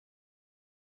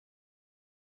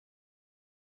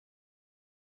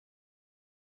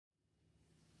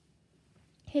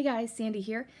Hey guys, Sandy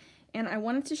here, and I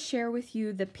wanted to share with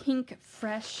you the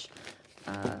PinkFresh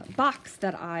box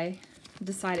that I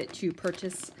decided to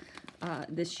purchase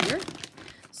this year.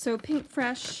 So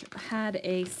PinkFresh had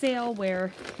a sale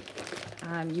where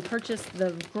you purchase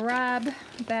the grab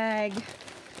bag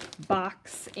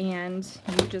box and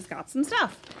you just got some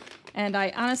stuff. And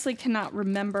I honestly cannot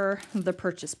remember the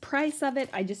purchase price of it.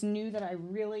 I just knew that I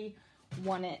really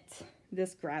wanted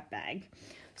this grab bag.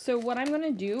 So what I'm going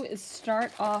to do is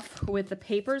start off with the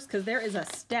papers, because there is a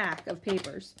stack of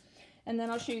papers, and then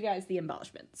I'll show you guys the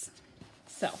embellishments.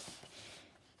 So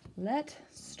let's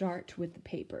start with the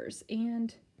papers,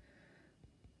 and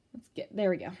there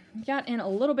we go. Got in a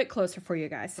little bit closer for you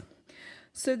guys.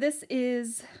 So this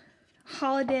is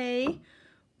holiday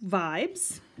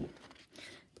vibes,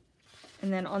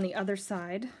 and then on the other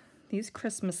side, these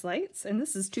Christmas lights, and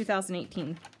this is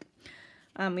 2018.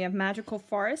 We have Magical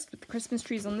Forest with the Christmas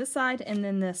trees on this side, and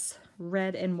then this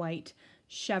red and white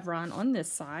chevron on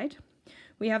this side.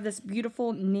 We have this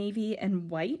beautiful navy and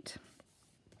white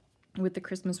with the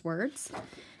Christmas words.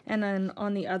 And then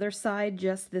on the other side,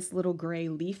 just this little gray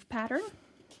leaf pattern.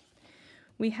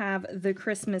 We have the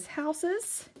Christmas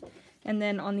houses. And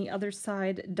then on the other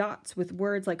side, dots with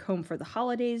words like Home for the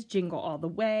Holidays, Jingle All the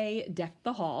Way, Deck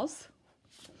the Halls.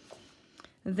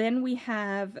 Then we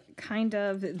have kind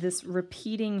of this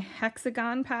repeating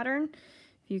hexagon pattern.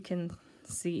 You can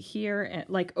see here,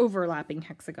 like overlapping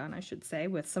hexagon, I should say,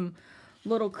 with some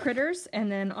little critters.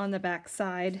 And then on the back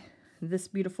side, this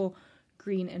beautiful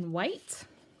green and white.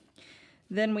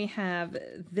 Then we have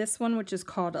this one, which is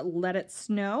called Let It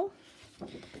Snow.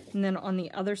 And then on the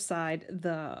other side,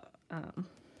 the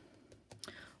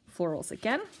florals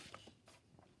again.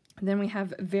 Then we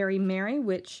have Very Merry,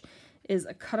 which is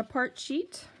a cut-apart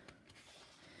sheet.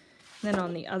 Then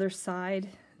on the other side,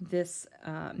 this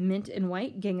mint and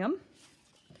white gingham.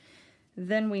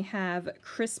 Then we have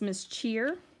Christmas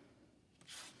Cheer.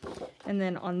 And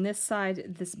then on this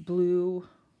side, this blue,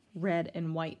 red,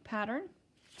 and white pattern.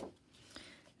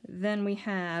 Then we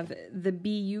have the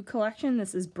BU collection.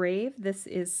 This is Brave. This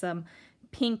is some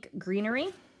pink greenery.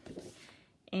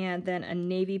 And then a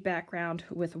navy background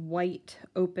with white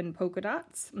open polka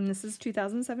dots. And this is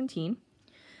 2017.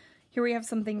 Here we have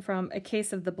something from A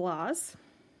Case of the Blas,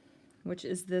 which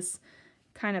is this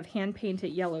kind of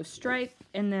hand-painted yellow stripe.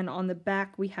 And then on the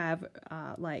back we have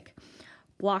like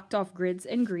blocked off grids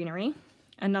and greenery.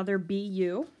 Another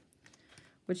BU,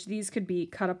 which these could be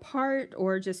cut apart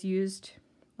or just used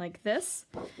like this.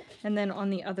 And then on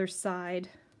the other side,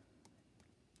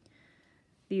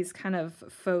 these kind of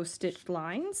faux stitched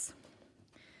lines.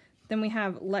 Then we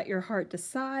have Let Your Heart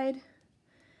Decide.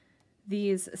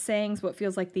 These sayings, what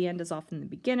feels like the end is often the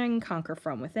beginning, conquer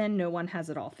from within, no one has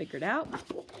it all figured out.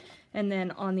 And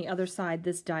then on the other side,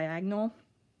 this diagonal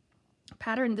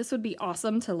pattern. This would be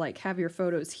awesome to like have your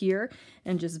photos here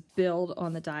and just build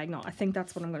on the diagonal. I think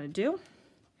that's what I'm going to do.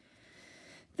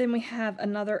 Then we have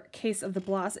another Case of the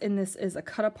Blas, and this is a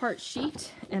cut-apart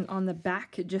sheet, and on the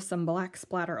back, just some black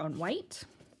splatter on white.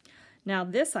 Now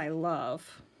this I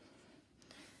love.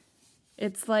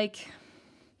 It's like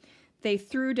they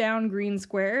threw down green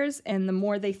squares, and the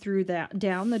more they threw that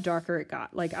down, the darker it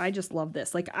got. Like, I just love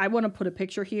this. Like, I want to put a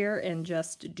picture here and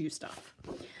just do stuff.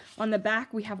 On the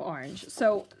back, we have orange.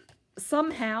 So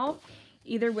somehow,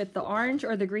 either with the orange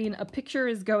or the green, a picture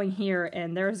is going here,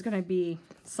 and there's going to be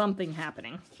something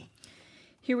happening.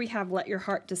 Here we have Let Your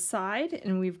Heart Decide,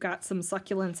 and we've got some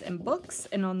succulents and books,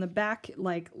 and on the back,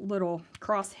 like little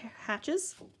cross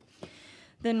hatches.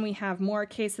 Then we have more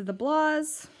Case of the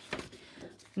Blas,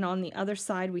 and on the other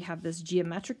side, we have this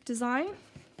geometric design.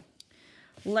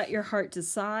 Let Your Heart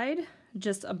Decide,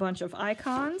 just a bunch of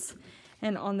icons,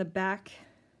 and on the back,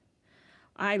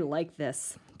 I like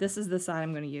this. This is the side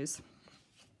I'm going to use.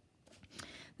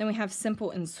 Then we have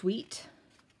Simple and Sweet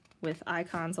with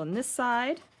icons on this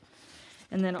side.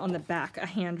 And then on the back, a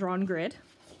hand-drawn grid.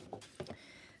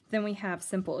 Then we have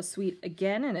Simple and Sweet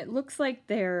again, and it looks like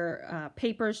their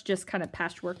papers just kind of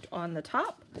patchworked on the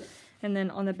top. And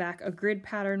then on the back, a grid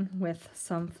pattern with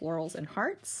some florals and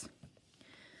hearts.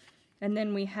 And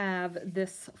then we have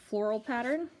this floral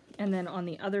pattern, and then on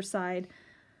the other side,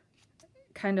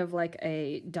 kind of like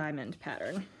a diamond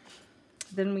pattern.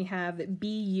 Then we have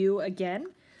BU again.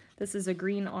 This is a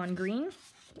green on green.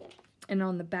 And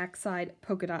on the back side,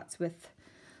 polka dots with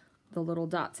the little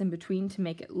dots in between to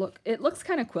make it looks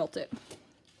kind of quilted.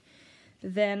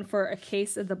 Then for A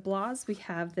Case of the Blas, we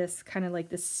have this kind of like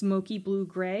this smoky blue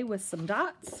gray with some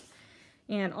dots.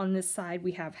 And on this side,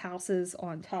 we have houses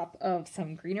on top of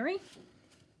some greenery.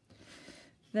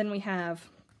 Then we have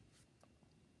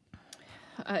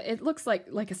it looks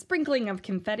like a sprinkling of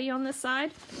confetti on this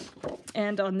side,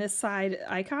 and on this side,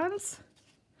 icons.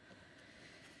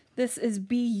 This is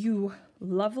Be You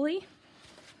Lovely,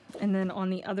 and then on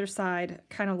the other side,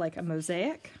 kind of like a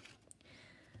mosaic.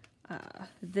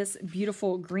 This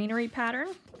beautiful greenery pattern,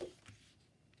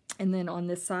 and then on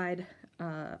this side,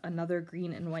 another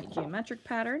green and white geometric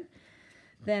pattern.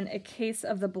 Then a case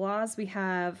of the Blas. We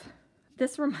have,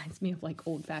 this reminds me of like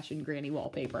old-fashioned granny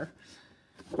wallpaper.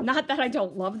 Not that I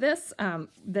don't love this.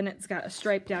 Then it's got a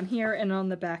stripe down here, and on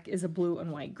the back is a blue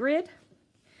and white grid.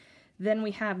 Then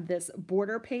we have this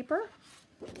border paper,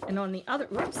 and on the other,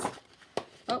 whoops,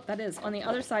 oh, that is, on the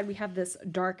other side we have this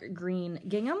dark green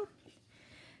gingham,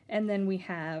 and then we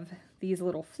have these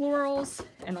little florals,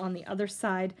 and on the other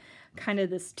side, kind of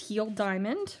this teal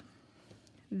diamond.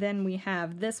 Then we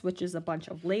have this, which is a bunch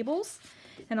of labels,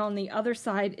 and on the other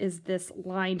side is this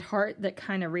lined heart that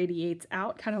kind of radiates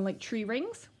out, kind of like tree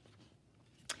rings.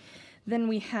 Then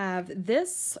we have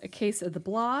this, a case of the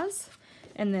Blas,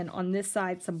 and then on this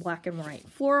side, some black and white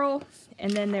floral.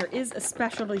 And then there is a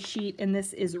specialty sheet, and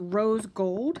this is rose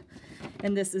gold,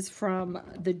 and this is from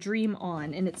the Dream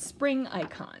On, and it's spring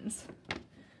icons.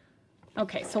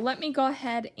 Okay, so let me go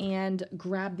ahead and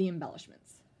grab the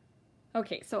embellishments.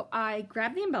 Okay, so I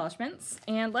grabbed the embellishments,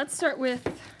 and let's start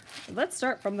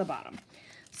from the bottom.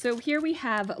 So here we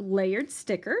have layered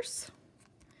stickers.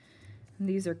 And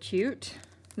these are cute.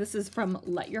 This is from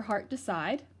Let Your Heart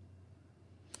Decide.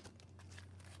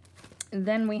 And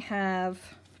then we have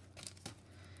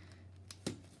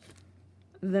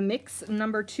the mix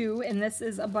number 2, and this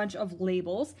is a bunch of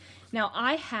labels. Now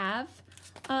I have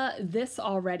this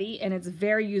already, and it's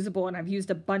very usable, and I've used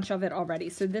a bunch of it already,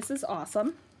 so this is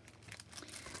awesome.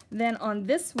 Then on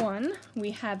this one,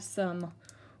 we have some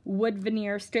wood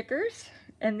veneer stickers,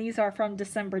 and these are from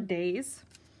December Days,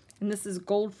 and this is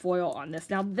gold foil on this.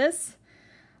 Now this,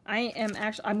 I'm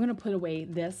going to put away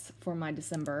this for my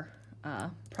December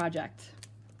project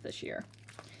this year.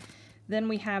 Then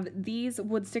we have these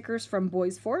wood stickers from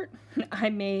Boys Fort. I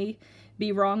may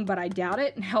be wrong, but I doubt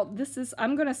it. Now this is,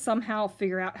 I'm going to somehow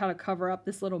figure out how to cover up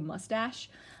this little mustache,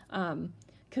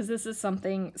 because this is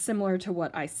something similar to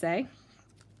what I say.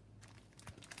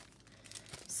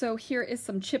 So here is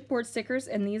some chipboard stickers,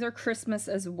 and these are Christmas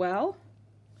as well.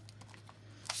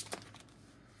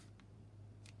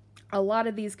 A lot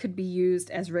of these could be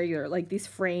used as regular, like these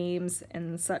frames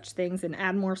and such things, and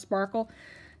add more sparkle.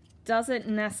 Doesn't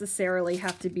necessarily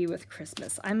have to be with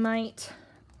Christmas. I don't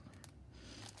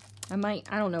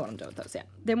know what I'm doing with those yet.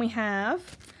 Then we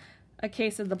have a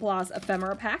case of the Blas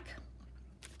ephemera pack.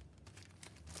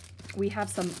 We have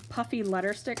some puffy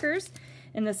letter stickers,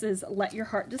 and this is Let Your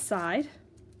Heart Decide.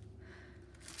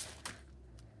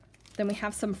 Then we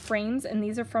have some frames, and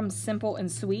these are from Simple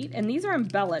and Sweet, and these are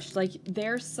embellished. Like,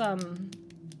 there's some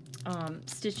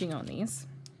stitching on these.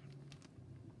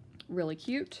 Really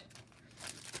cute.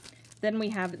 Then we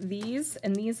have these,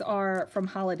 and these are from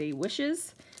Holiday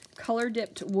Wishes,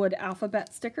 color-dipped wood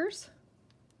alphabet stickers.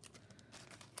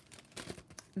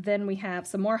 Then we have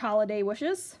some more Holiday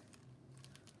Wishes.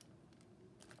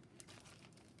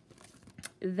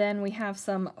 Then we have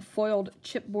some foiled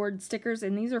chipboard stickers,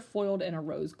 and these are foiled in a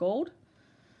rose gold.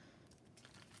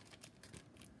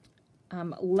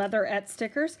 Leatherette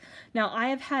stickers. Now, I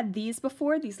have had these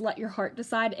before, these Let Your Heart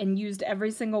Decide, and used every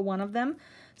single one of them.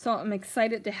 So I'm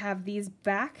excited to have these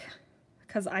back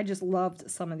because I just loved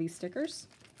some of these stickers.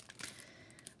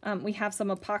 We have some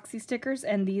epoxy stickers,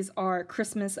 and these are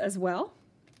Christmas as well.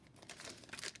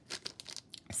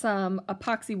 Some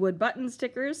epoxy wood button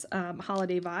stickers,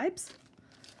 holiday vibes.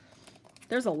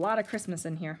 There's a lot of Christmas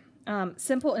in here.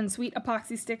 Simple and Sweet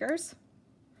epoxy stickers.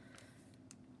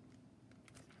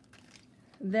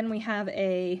 Then we have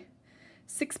a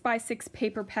 6x6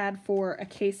 paper pad for a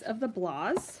case of the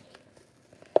Blas.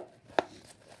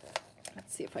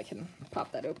 Let's see if I can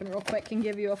pop that open real quick and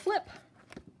give you a flip.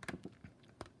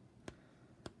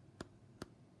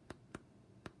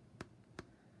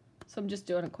 So I'm just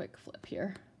doing a quick flip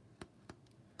here.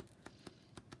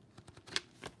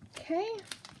 Okay.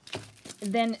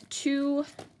 Then 2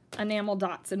 enamel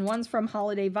dots, and one's from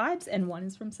Holiday Vibes and one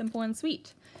is from Simple and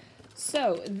Sweet.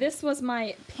 So this was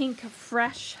my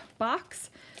PinkFresh box.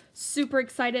 Super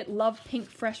excited, love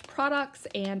PinkFresh products,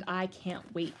 and I can't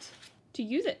wait to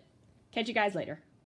use it. Catch you guys later.